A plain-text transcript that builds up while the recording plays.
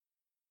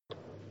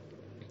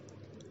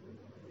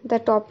The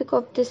topic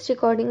of this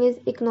recording is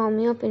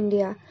Economy of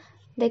India.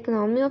 The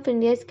economy of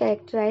India is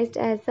characterized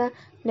as a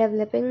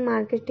developing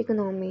market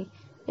economy.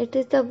 It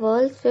is the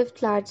world's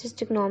fifth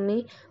largest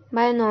economy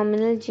by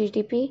nominal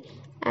GDP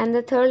and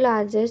the third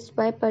largest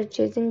by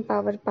purchasing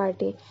power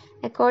party.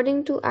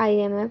 According to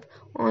IMF,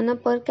 on a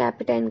per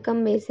capita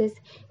income basis,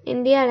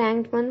 India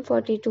ranked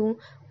 142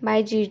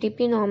 by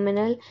GDP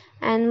nominal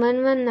and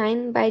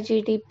 119 by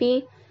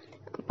GDP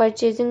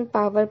purchasing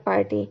power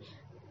party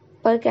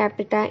per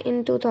capita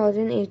in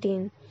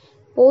 2018.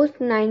 Post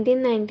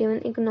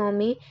 1991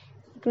 economic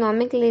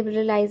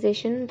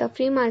liberalization, the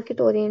free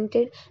market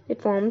oriented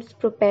reforms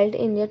propelled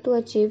India to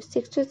achieve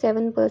 6 to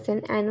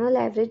 7% annual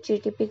average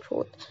GDP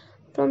growth.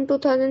 From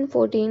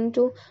 2014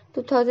 to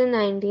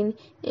 2019,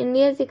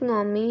 India's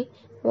economy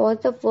was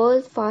the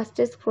world's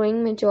fastest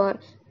growing major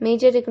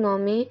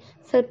economy,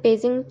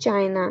 surpassing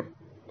China.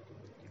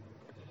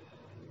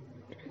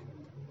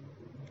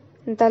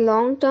 The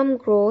long term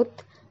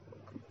growth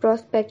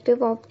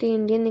perspective of the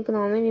Indian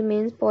economy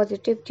remains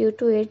positive due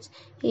to its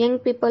young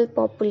people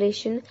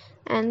population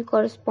and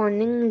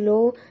corresponding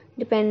low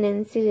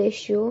dependency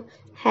ratio,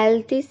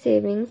 healthy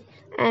savings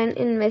and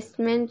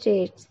investment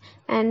rates,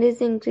 and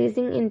its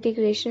increasing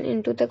integration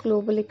into the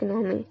global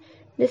economy.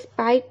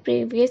 Despite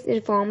previous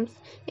reforms,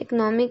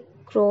 economic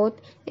growth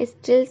is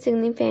still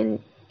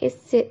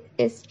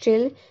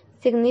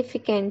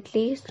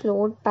significantly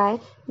slowed by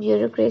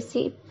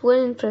bureaucracy, poor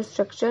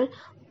infrastructure,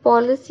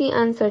 policy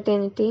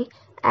uncertainty,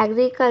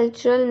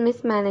 agricultural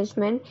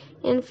mismanagement,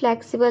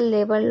 inflexible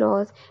labor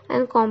laws,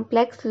 and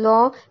complex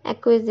law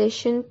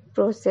acquisition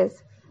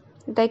process.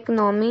 The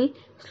economy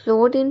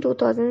slowed in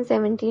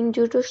 2017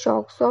 due to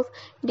shocks of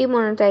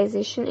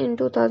demonetization in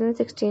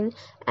 2016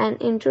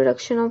 and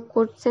introduction of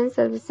goods and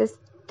services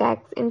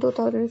tax in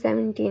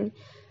 2017,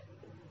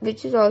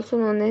 which is also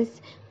known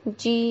as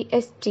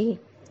GST.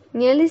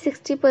 Nearly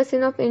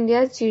 60% of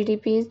India's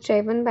GDP is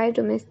driven by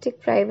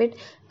domestic private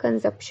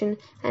consumption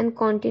and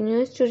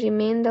continues to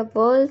remain the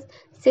world's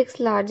sixth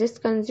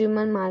largest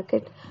consumer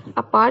market.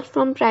 Apart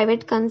from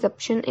private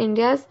consumption,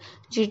 India's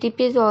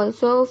GDP is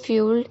also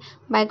fueled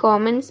by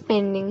government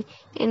spending,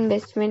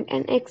 investment,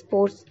 and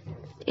exports.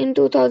 In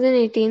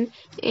 2018,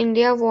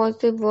 India was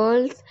the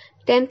world's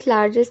 10th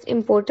largest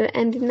importer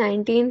and the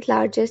 19th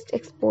largest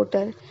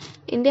exporter.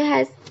 India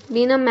has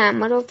been a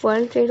member of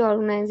World Trade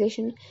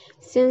Organization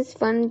since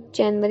 1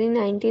 January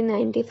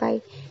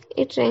 1995.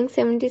 It ranks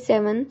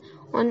 77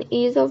 on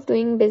Ease of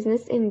Doing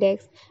Business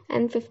Index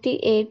and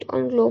 58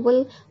 on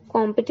Global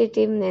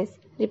Competitiveness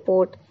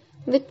Report.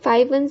 With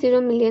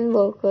 510 million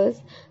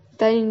workers,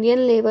 the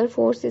Indian labor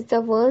force is the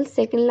world's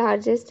second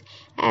largest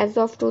as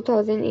of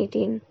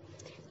 2018.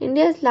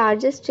 India's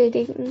largest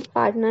trading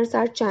partners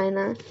are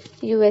China,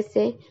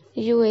 USA,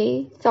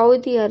 UAE,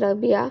 Saudi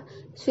Arabia,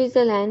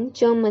 Switzerland,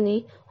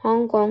 Germany,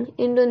 Hong Kong,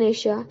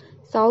 Indonesia,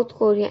 South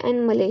Korea,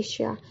 and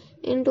Malaysia.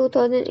 In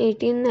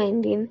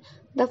 2018-19,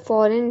 the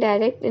foreign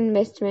direct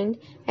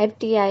investment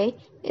 (FDI)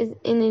 in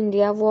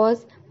India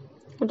was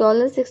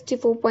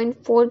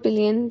 $64.4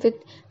 billion, with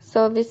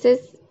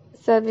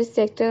service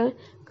sector,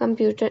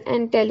 computer,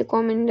 and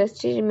telecom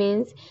industry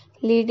remains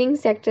leading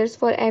sectors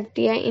for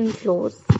FDI inflows.